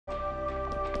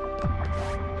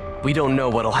We don't know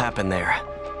what'll happen there.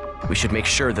 We should make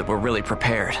sure that we're really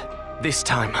prepared. This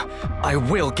time, I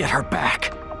will get her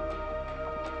back.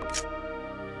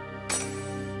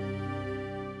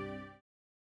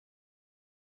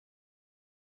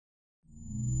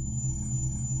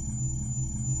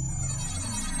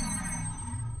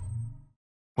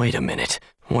 Wait a minute.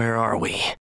 Where are we?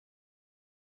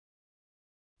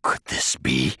 Could this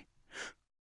be?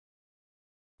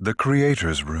 The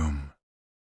Creator's Room.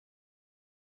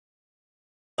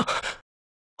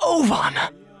 Ovan!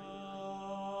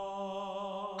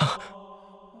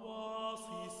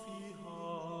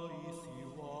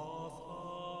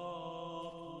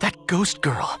 That ghost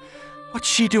girl. What's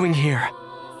she doing here?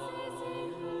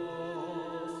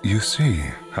 You see,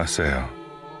 Haseo,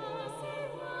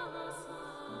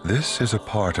 this is a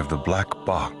part of the black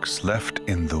box left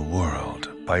in the world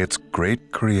by its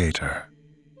great creator.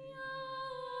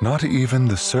 Not even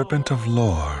the Serpent of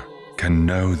Lore can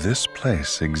know this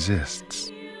place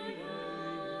exists.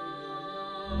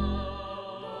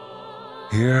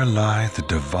 Here lie the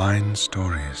divine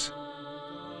stories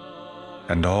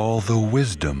and all the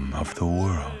wisdom of the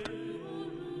world.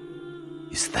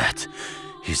 Is that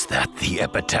the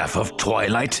epitaph of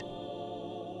Twilight?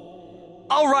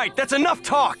 All right, that's enough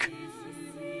talk!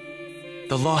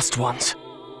 The Lost Ones.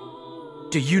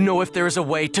 Do you know if there is a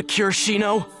way to cure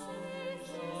Shino?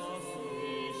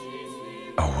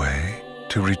 A way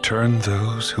to return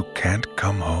those who can't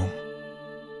come home?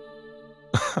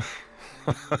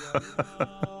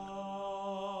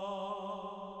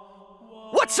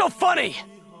 What's so funny?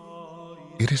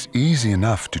 It is easy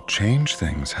enough to change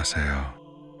things, Haseo.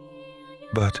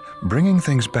 But bringing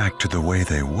things back to the way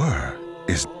they were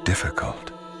is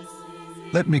difficult.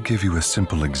 Let me give you a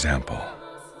simple example.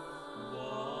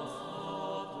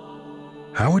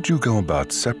 How would you go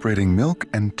about separating milk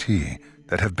and tea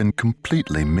that have been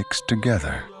completely mixed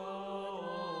together?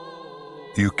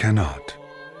 You cannot.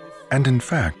 And in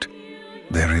fact,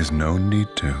 there is no need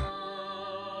to.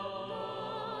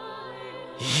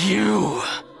 You!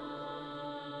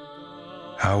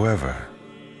 However,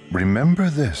 remember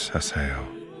this, Haseo.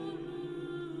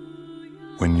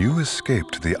 When you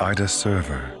escaped the Ida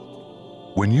server,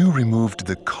 when you removed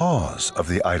the cause of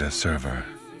the Ida server,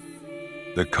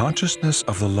 the consciousness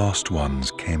of the Lost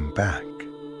Ones came back.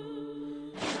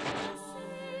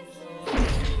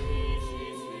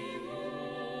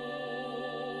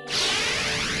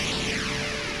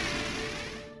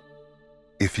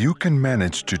 If you can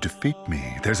manage to defeat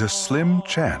me, there's a slim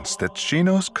chance that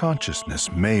Shino's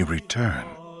consciousness may return.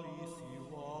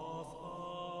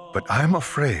 But I'm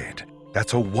afraid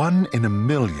that's a 1 in a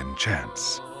million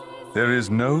chance. There is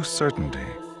no certainty,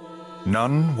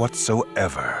 none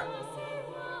whatsoever.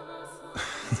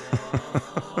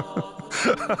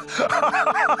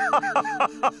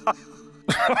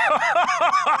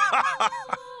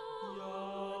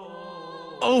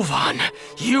 Ovan,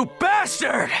 you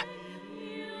bastard!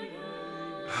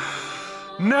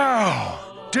 Now,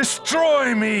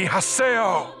 destroy me,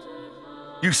 Haseo!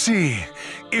 You see,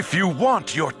 if you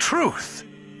want your truth,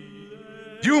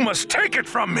 you must take it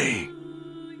from me!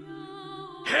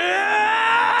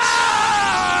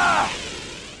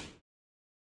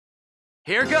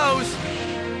 Here goes!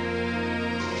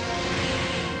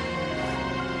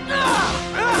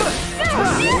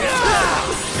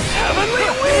 Heavenly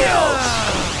Wheels!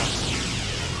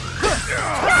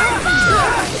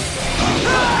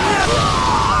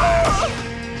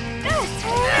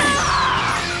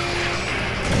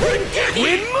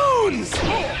 Twin Moons!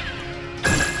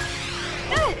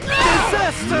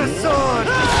 Disaster Sword!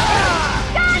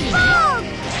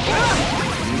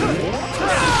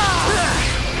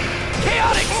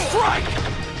 Chaotic Strike!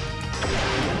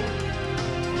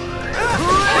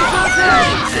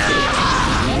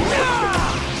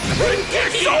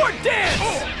 Sword Dance!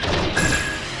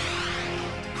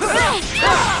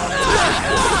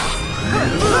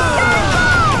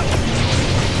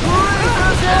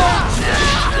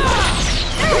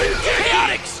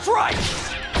 Chaotic Strike!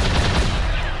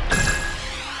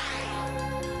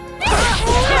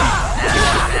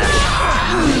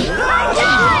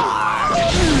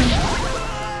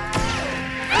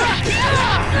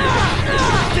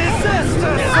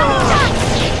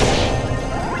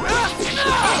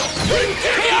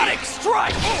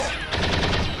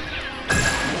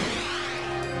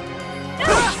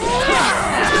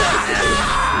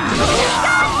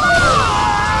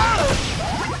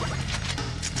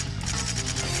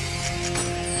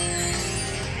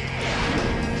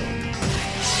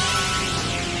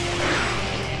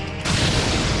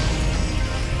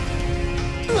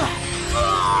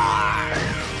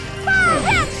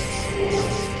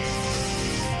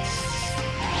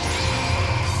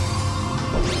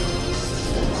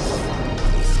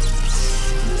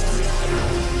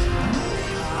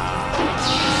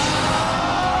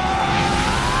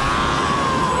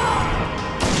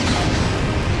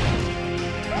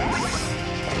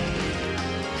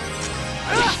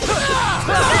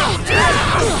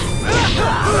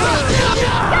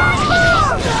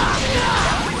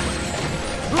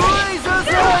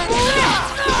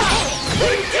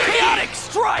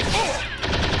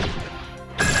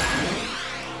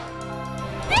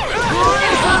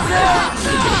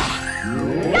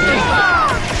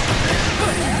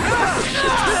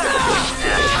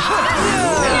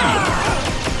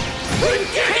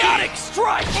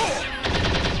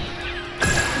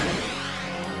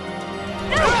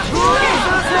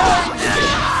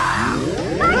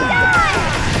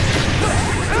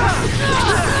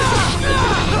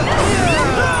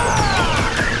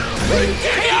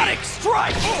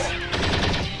 strike!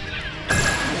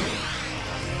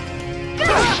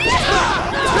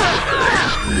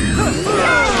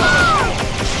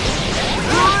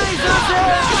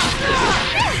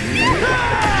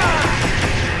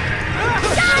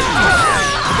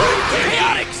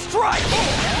 Chaotic strike! Chaotic strike!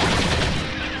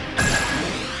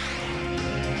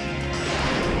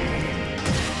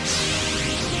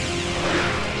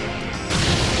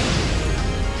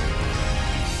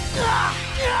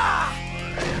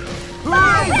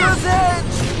 Razor's Edge!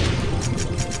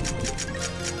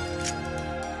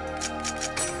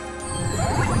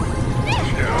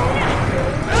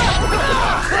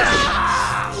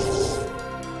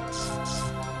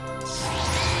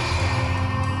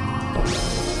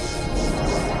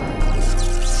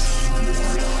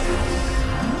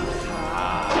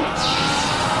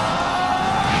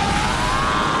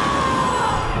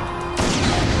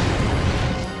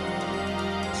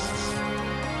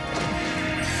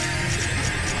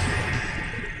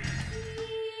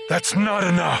 That's not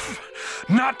enough!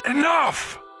 Not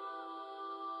enough!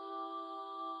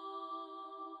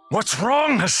 What's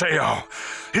wrong, Haseo?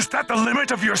 Is that the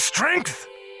limit of your strength?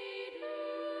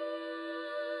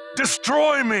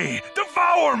 Destroy me!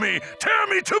 Devour me! Tear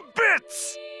me to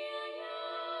bits!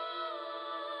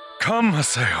 Come,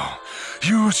 Haseo.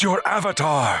 Use your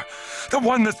avatar. The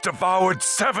one that's devoured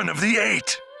 7 of the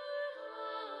 8.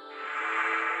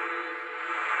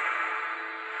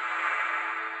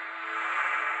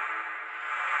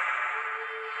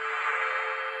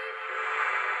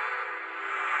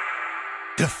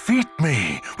 Defeat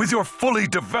me with your fully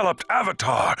developed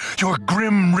avatar, your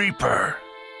Grim Reaper.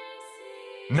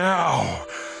 Now,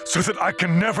 so that I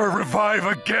can never revive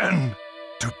again.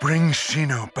 To bring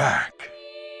Shino back,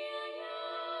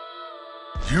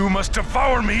 you must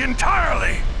devour me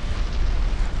entirely!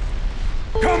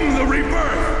 Come the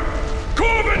rebirth!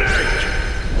 Corbinate!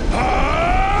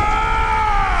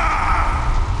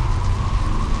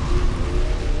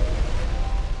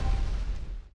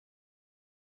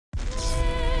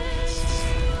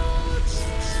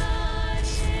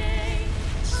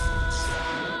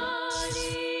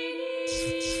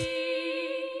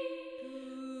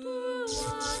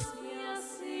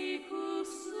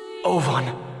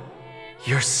 Ovan,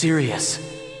 you're serious,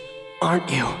 aren't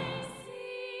you?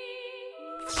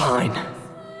 Fine,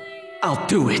 I'll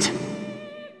do it.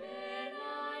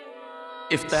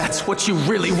 If that's what you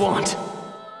really want.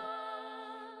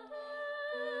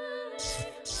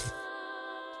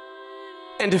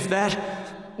 And if that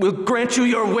will grant you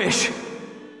your wish.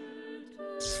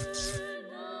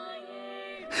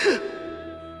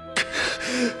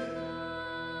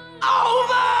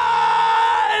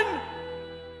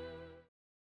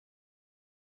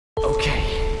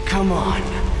 Come on.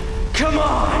 Come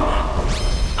on!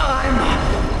 I'm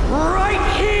right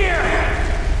here!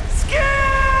 Skate!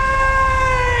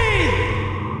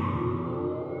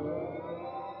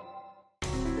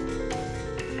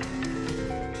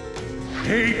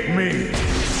 Hate me,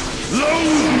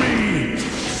 loathe me,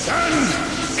 and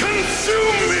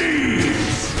consume me!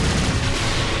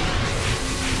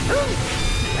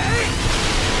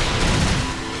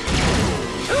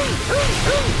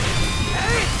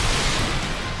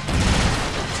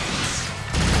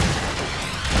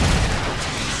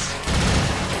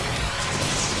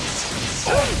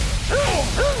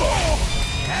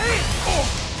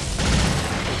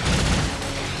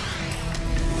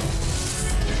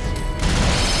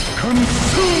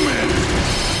 Consume it!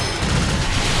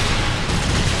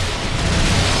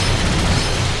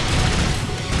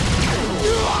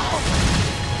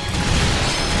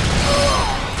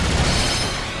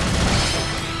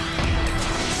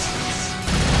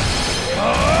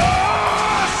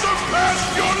 Surpass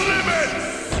your limits!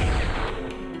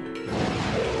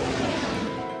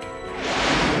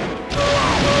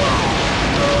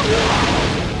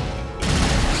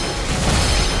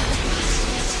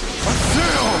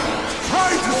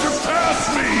 Try to surpass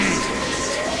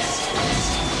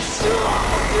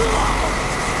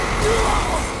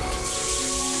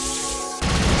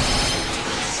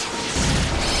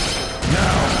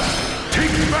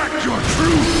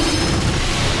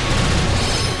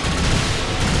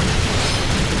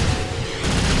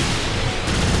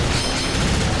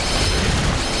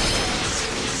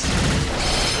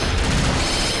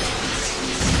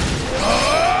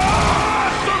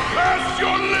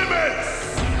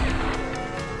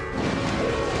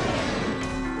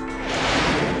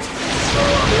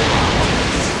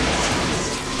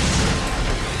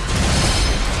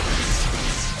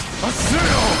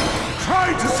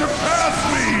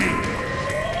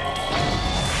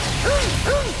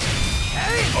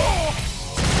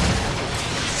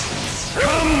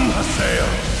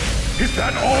Sail, is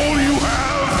that all you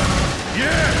have?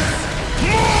 Yes!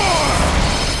 More!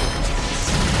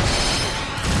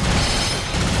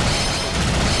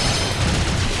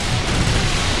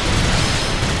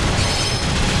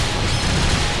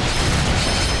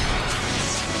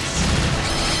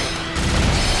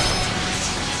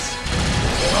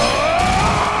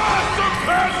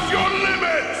 Surpass your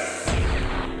limits!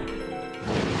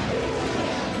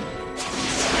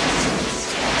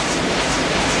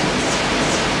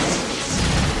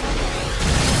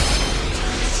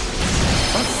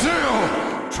 Azil,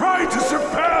 try to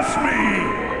surpass me!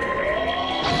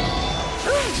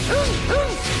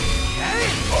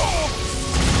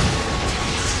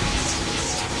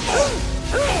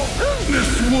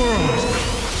 This world,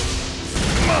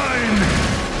 mine,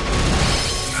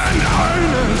 and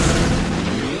Ireland's.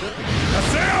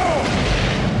 Azil,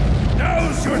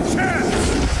 now's your chance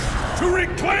to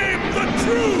reclaim the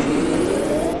truth!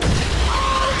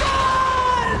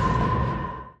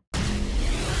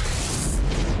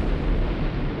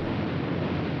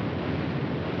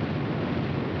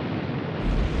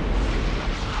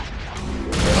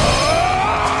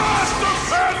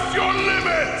 Surpass your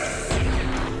limits!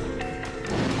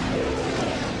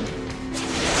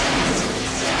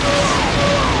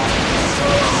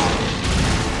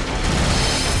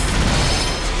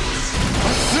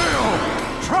 Azil,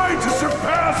 try to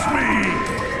surpass me!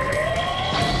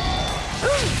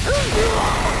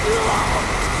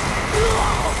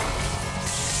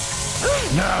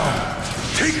 Now,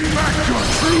 take back your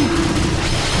truth!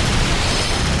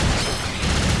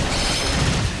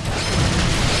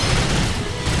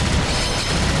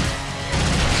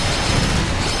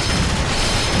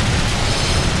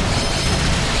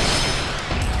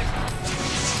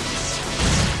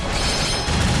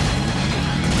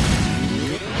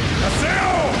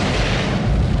 Azil!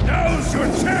 Now's your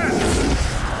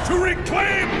chance to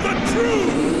reclaim the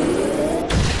truth!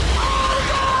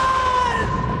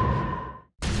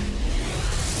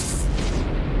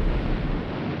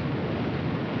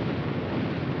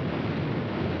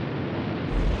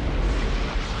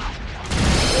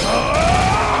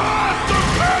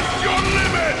 Surpass your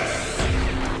limits!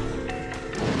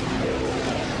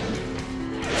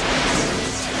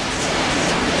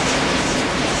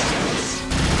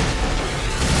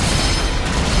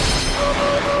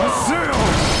 Azil,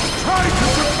 try to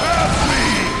surpass me!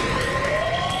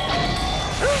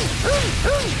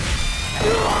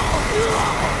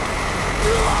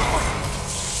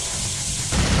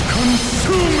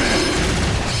 Consume it!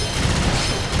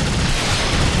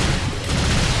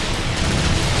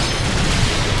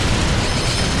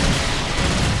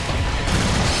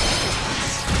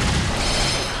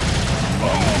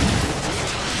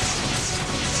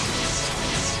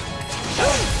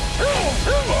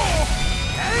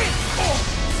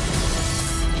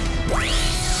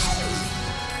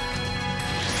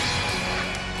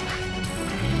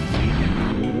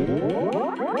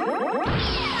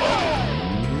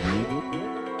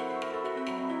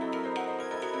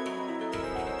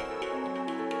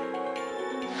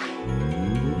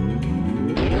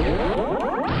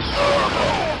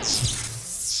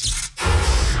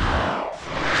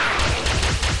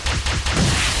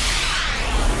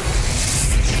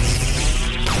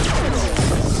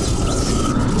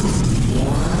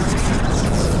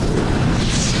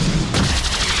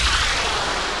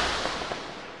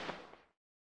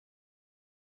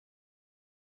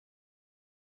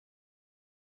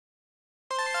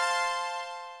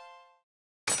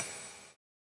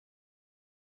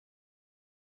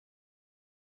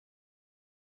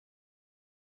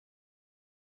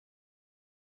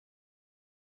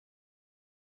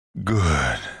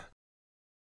 Good.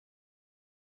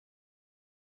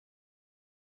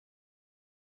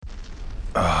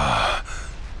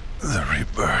 The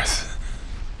rebirth.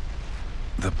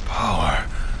 The power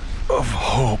of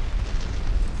hope.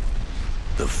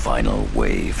 The final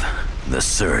wave, the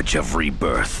surge of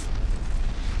rebirth.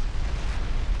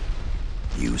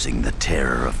 Using the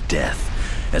terror of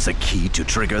death as a key to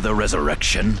trigger the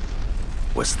resurrection.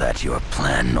 Was that your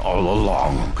plan all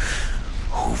along,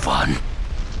 Huvan?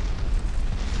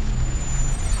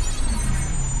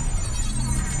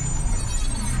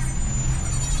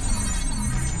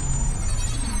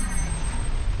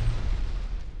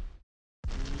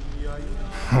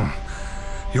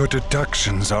 Your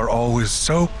deductions are always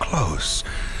so close,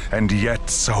 and yet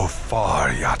so far,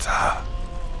 Yatta.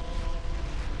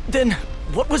 Then,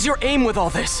 what was your aim with all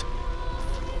this?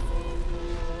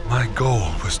 My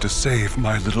goal was to save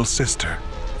my little sister,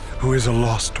 who is a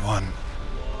lost one.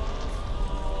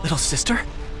 Little sister?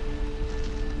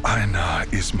 Aina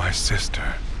is my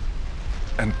sister,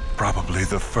 and probably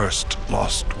the first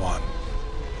lost one.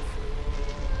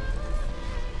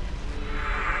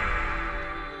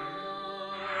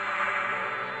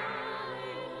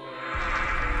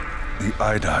 The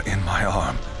Ida in my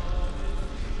arm.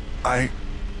 I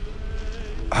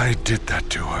did that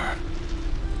to her.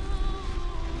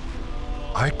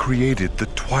 I created the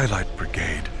Twilight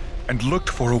Brigade and looked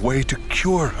for a way to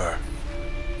cure her.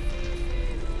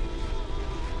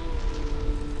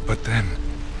 But then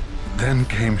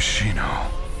came Shino.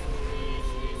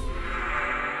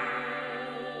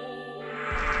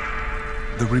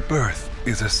 The rebirth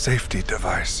is a safety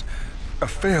device, a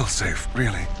failsafe,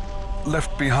 really,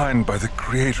 left behind by the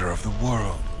creator of the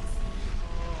world.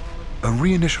 A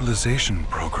reinitialization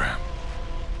program.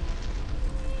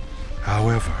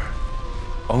 However,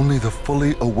 only the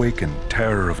fully awakened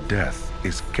terror of death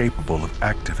is capable of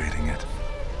activating it.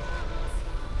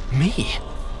 Me?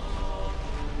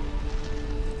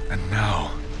 And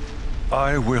now,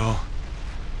 I will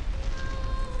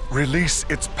release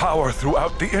its power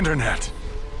throughout the internet.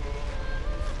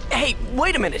 Hey,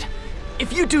 wait a minute.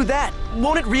 If you do that,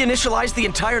 won't it reinitialize the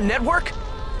entire network?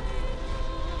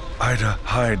 Ida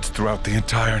hides throughout the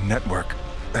entire network.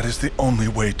 That is the only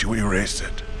way to erase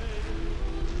it.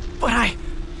 But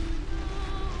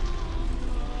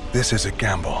This is a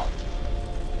gamble.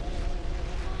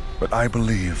 But I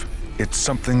believe it's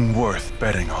something worth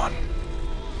betting on.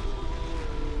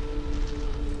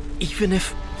 Even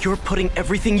if you're putting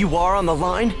everything you are on the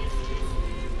line?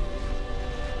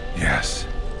 Yes.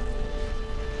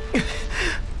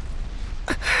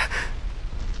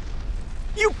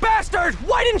 You bastard!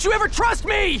 Why didn't you ever trust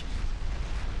me?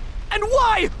 And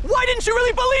why? Why didn't you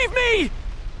really believe me?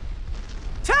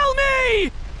 Tell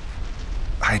me!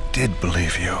 I did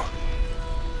believe you.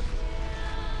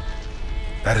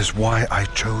 That is why I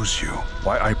chose you,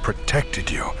 why I protected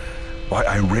you, why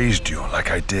I raised you like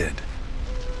I did.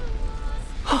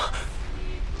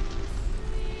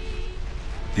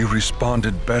 You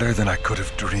responded better than I could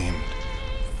have dreamed.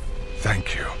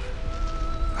 Thank you,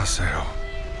 Haseo.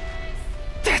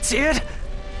 That's it?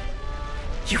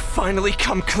 You finally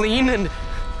come clean and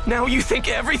now you think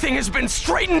everything has been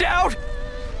straightened out?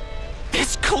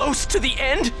 This close to the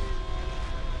end?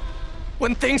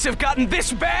 When things have gotten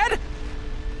this bad?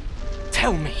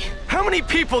 Tell me, how many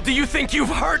people do you think you've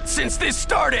hurt since this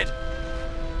started?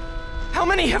 How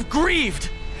many have grieved?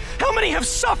 How many have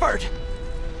suffered?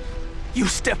 You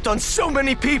stepped on so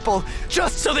many people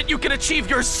just so that you can achieve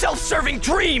your self-serving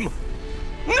dream!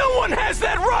 No one has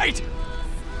that right!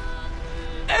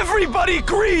 Everybody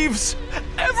grieves!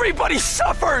 Everybody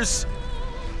suffers!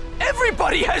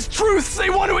 Everybody has truths they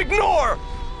want to ignore!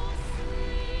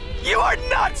 You are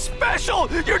not special!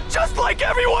 You're just like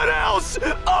everyone else!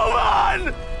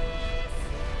 Oman!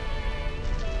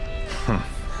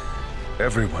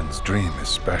 Everyone's dream is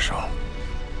special.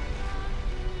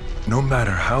 No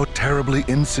matter how terribly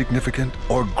insignificant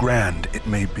or grand it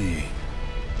may be,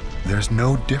 there's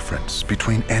no difference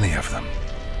between any of them.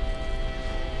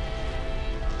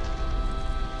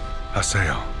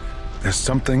 Haseo, there's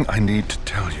something I need to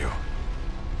tell you.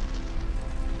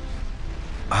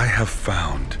 I have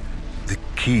found the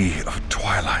key of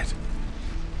Twilight.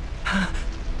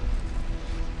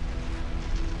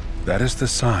 That is the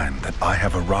sign that I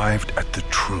have arrived at the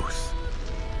truth.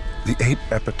 The 8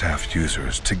 Epitaph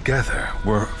users together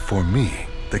were, for me,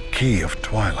 the key of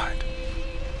Twilight.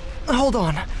 Hold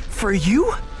on, for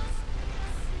you?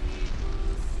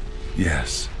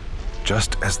 Yes,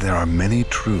 just as there are many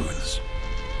truths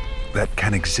that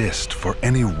can exist for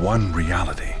any one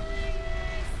reality,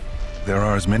 there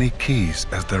are as many keys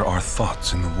as there are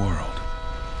thoughts in the world.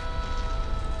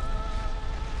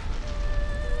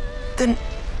 Then,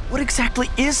 what exactly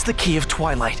is the key of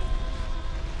Twilight?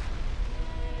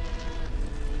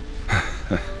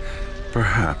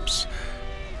 Perhaps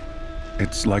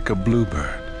it's like a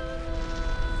bluebird.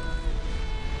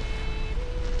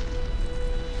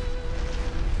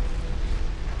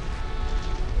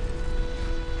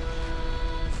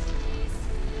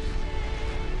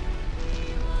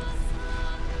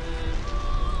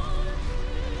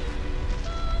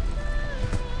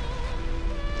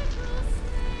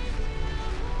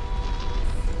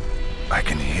 I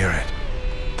can hear it,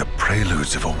 the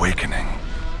preludes of awakening.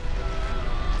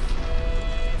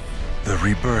 The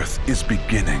rebirth is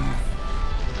beginning.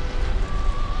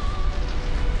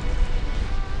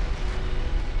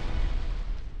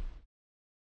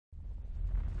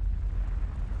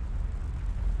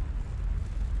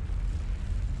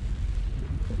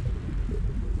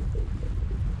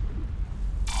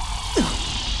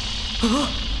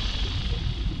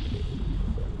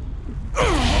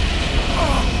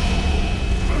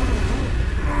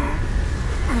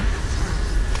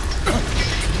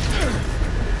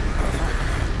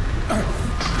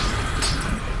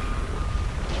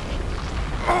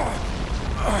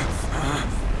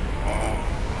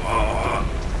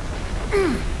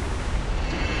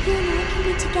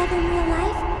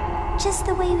 just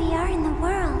the way we are in the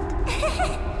world.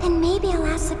 And maybe I'll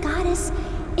ask the goddess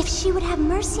if she would have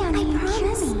mercy on me and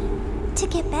cure me to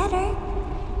get better.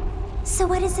 So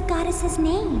what is the goddess's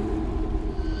name?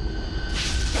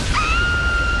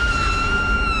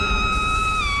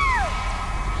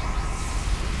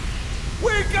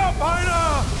 Wake up,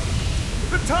 Aina!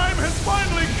 The time has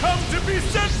finally come to be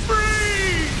set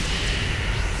free!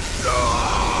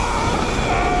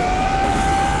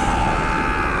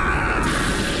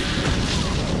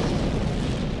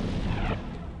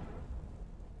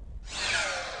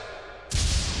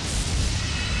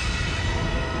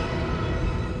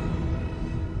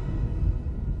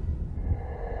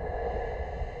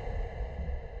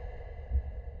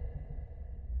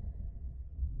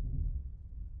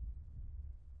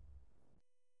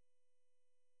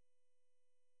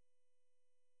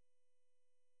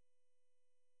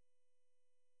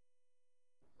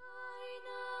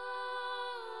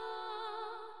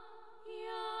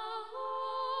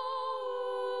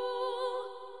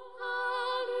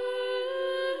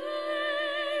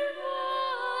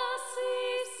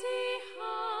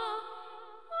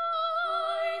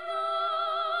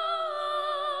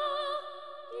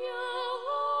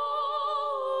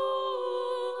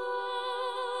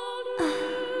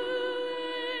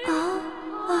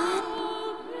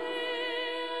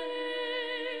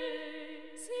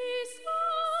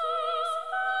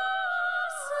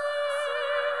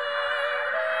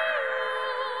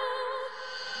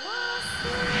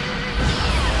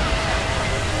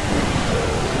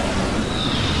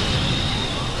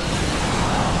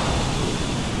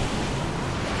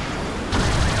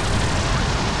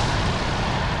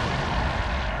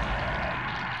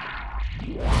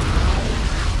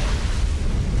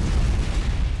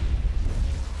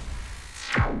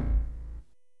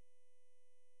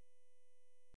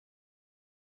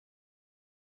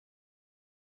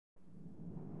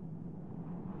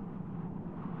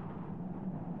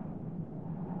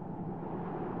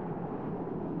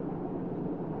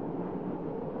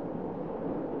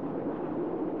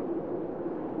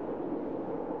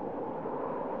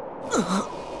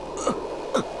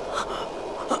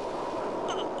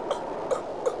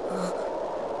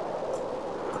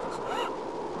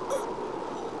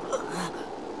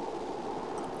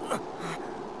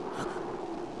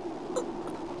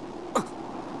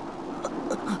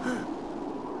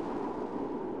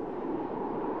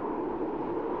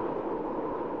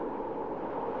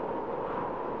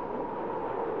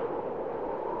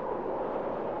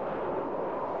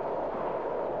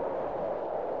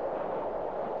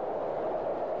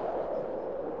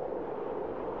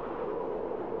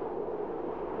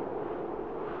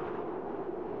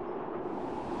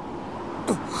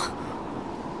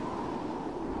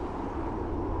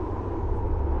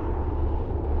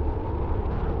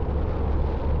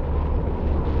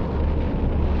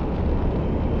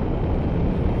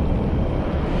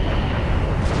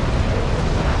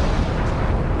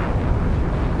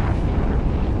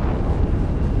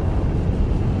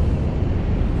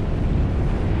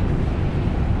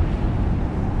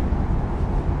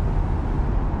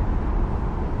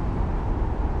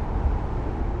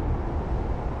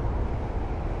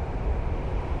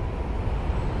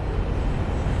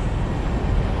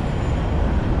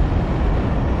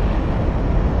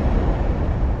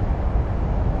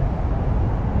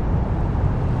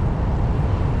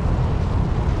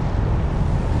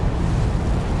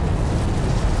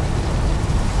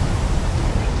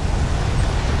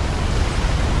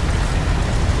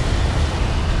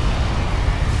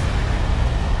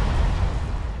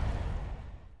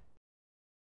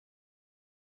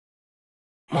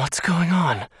 What's going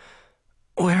on?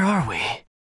 Where are we?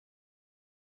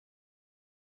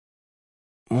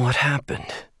 What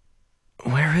happened?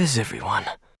 Where is everyone?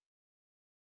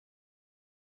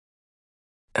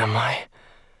 Am I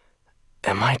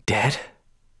dead?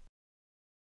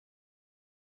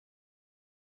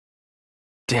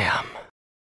 Damn.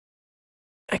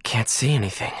 I can't see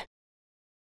anything.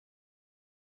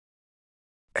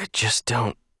 I just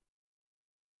don't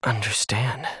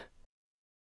understand.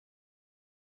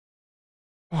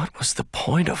 What was the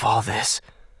point of all this?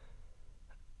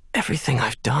 Everything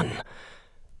I've done,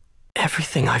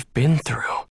 everything I've been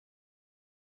through.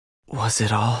 Was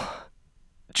it all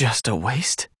just a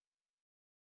waste?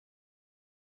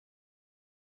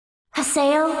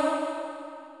 Haseo?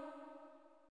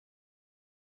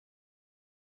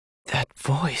 That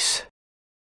voice.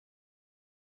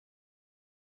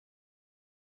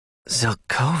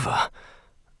 Zelkova,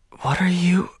 what are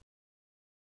you?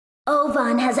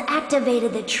 Ovan has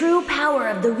activated the true power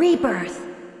of the rebirth.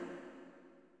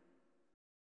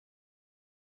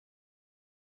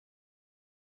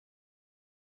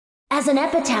 As an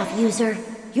epitaph user,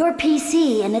 your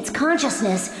PC and its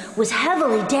consciousness was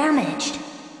heavily damaged.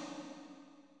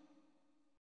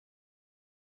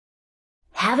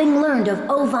 Having learned of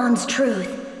Ovan's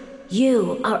truth,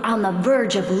 you are on the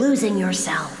verge of losing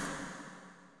yourself.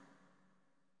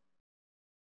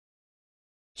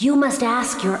 You must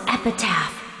ask your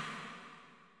epitaph.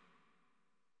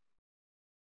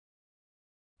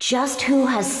 Just who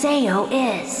Haseo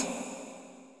is.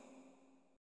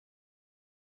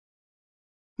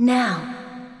 Now,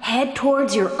 head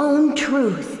towards your own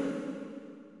truth.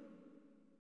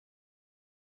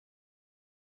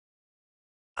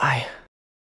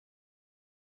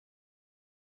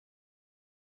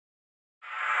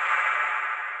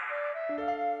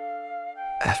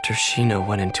 After Shino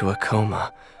went into a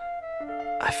coma,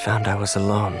 I found I was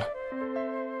alone.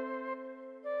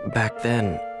 Back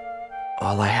then,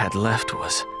 all I had left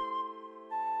was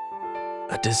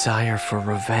a desire for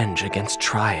revenge against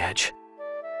Tri-Edge.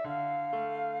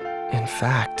 In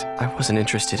fact, I wasn't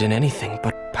interested in anything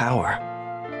but power.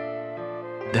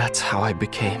 That's how I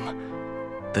became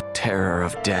the terror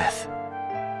of death.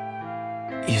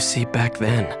 You see, back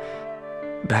then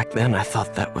I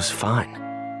thought that was fine.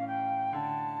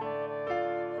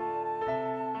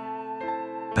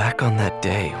 Back on that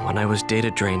day when I was data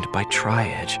drained by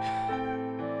Tri-Edge,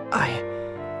 I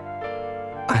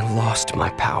lost my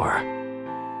power.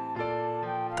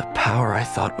 The power I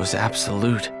thought was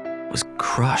absolute was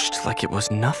crushed like it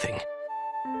was nothing.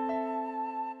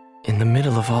 In the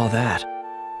middle of all that,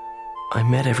 I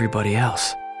met everybody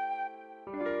else.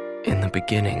 In the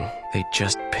beginning, they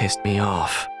just pissed me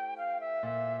off.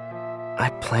 I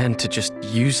planned to just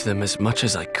use them as much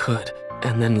as I could,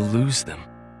 and then lose them.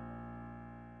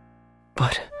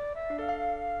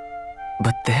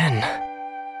 But then,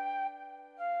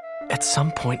 at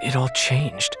some point it all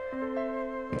changed.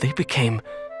 They became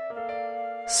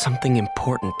something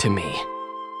important to me.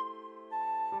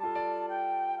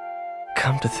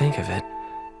 Come to think of it,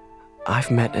 I've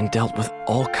met and dealt with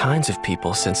all kinds of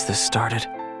people since this started.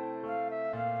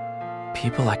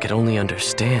 People I could only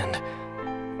understand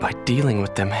by dealing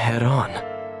with them head on.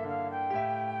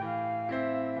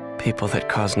 People that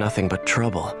caused nothing but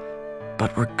trouble,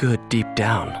 but were good deep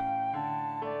down.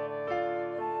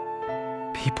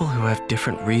 People who have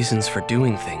different reasons for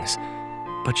doing things,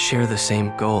 but share the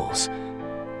same goals.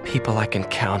 People I can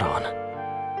count on.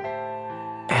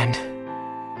 And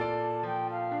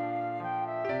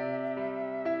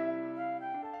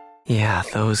yeah,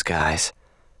 those guys.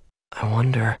 I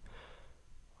wonder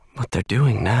what they're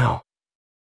doing now.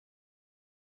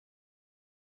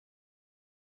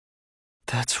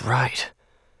 That's right.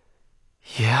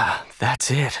 Yeah,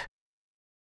 that's it.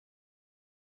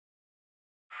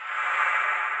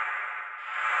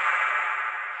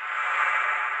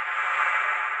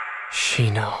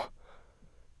 Shino,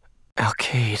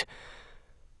 Alcade,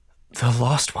 the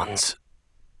Lost Ones,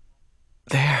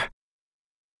 there.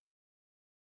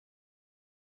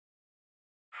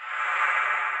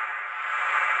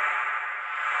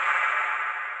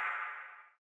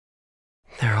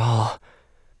 They're all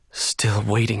still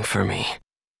waiting for me.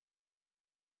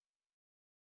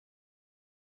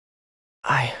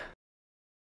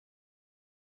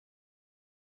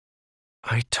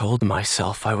 I told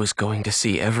myself I was going to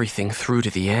see everything through to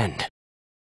the end.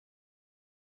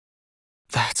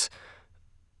 That's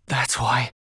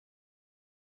why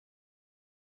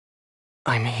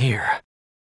I'm here.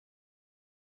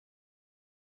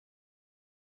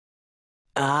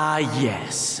 Ah,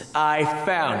 yes, I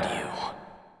found you.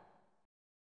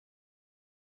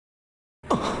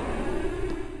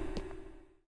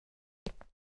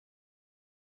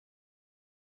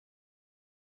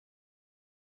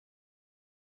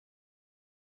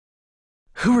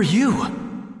 Who are you?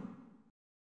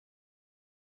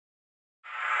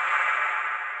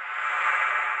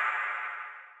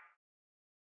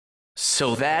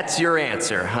 So that's your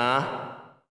answer, huh?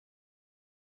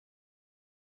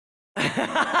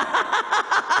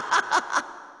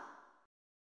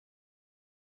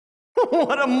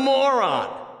 What a moron!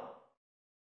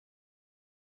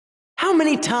 How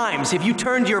many times have you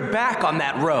turned your back on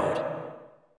that road?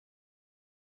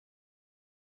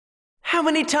 How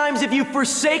many times have you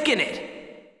forsaken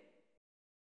it?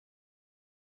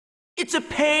 It's a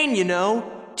pain, you know.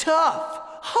 Tough,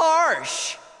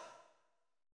 harsh.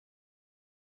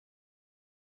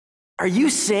 Are you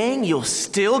saying you'll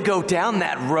still go down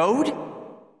that road?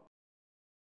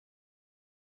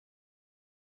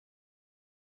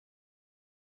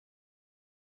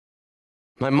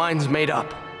 My mind's made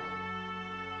up.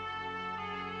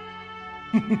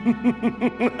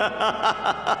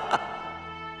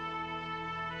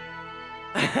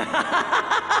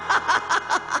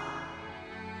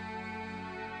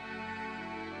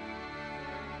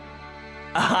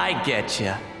 I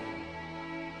getcha.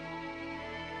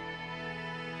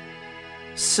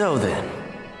 So then,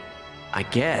 I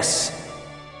guess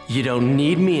you don't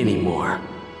need me anymore.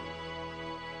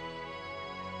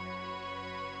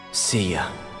 See ya.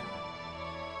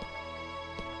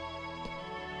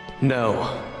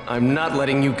 No, I'm not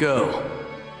letting you go.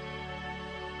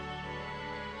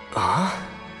 Huh?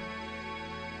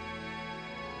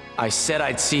 I said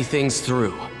I'd see things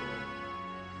through.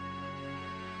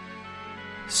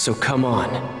 So come on,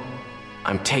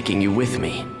 I'm taking you with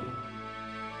me.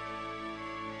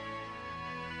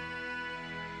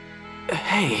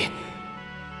 Hey.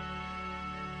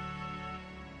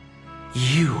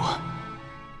 You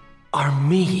are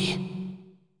me.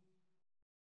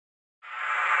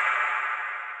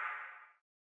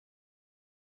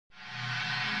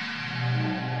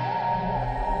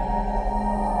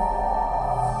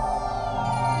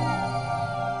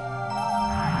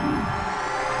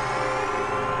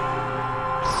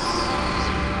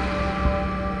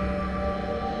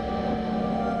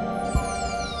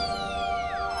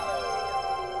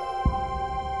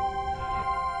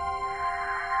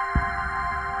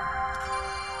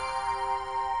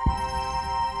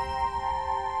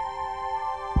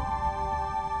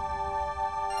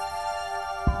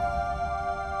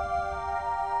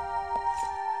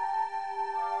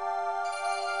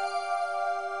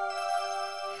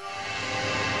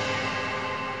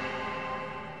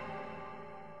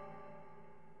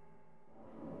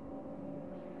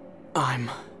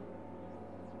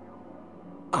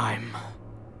 I'm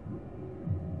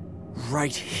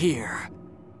right here.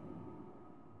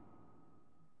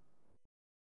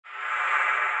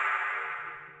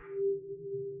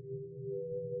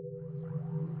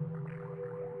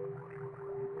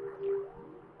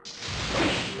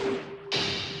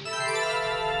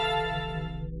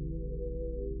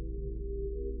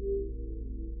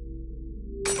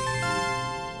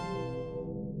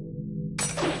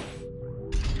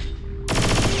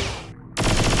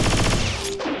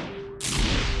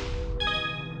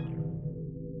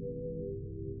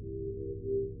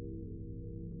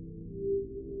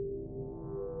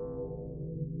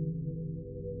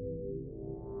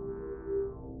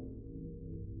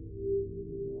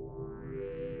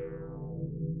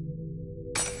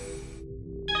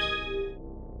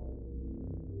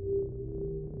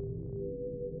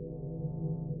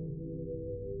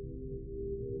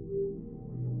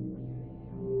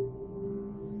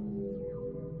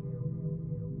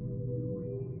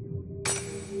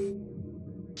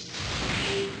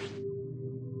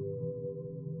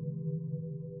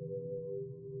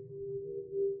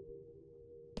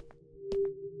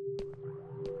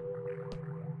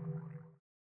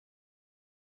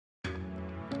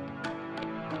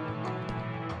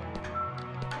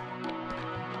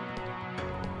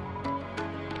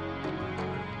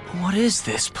 What is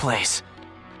this place?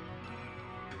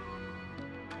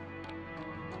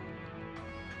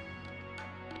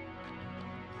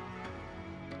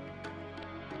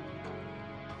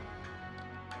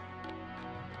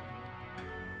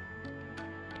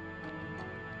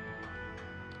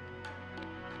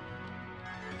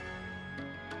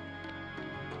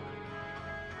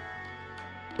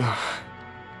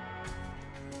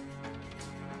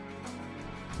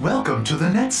 Welcome to the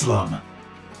Net Slum.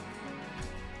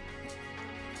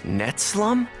 Net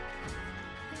Slum?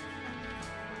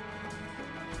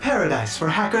 Paradise for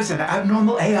hackers and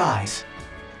abnormal AIs.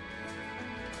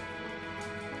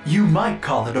 You might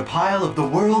call it a pile of the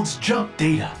world's junk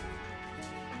data.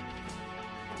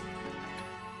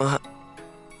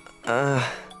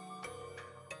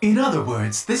 In other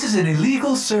words, this is an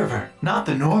illegal server, not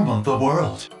the norm of the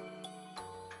world.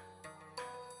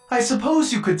 I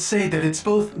suppose you could say that it's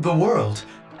both the world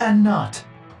and not.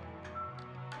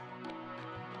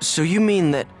 So you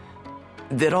mean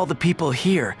that all the people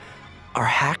here are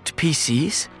hacked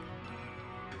PCs?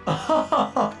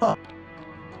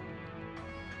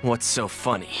 What's so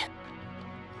funny?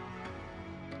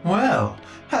 Well,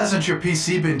 hasn't your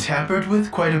PC been tampered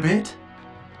with quite a bit?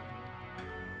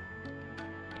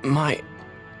 My...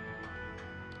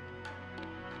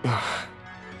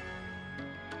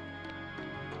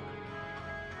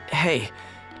 Hey,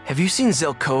 have you seen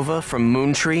Zelkova from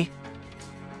Moontree?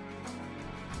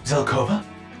 Zelkova?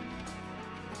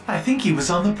 I think he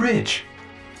was on the bridge.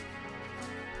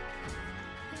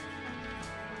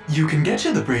 You can get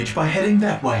to the bridge by heading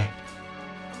that way.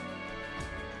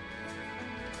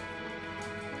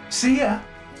 See ya!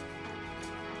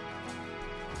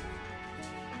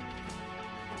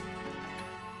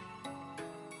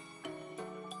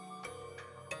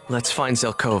 Let's find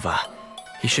Zelkova.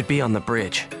 He should be on the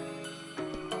bridge.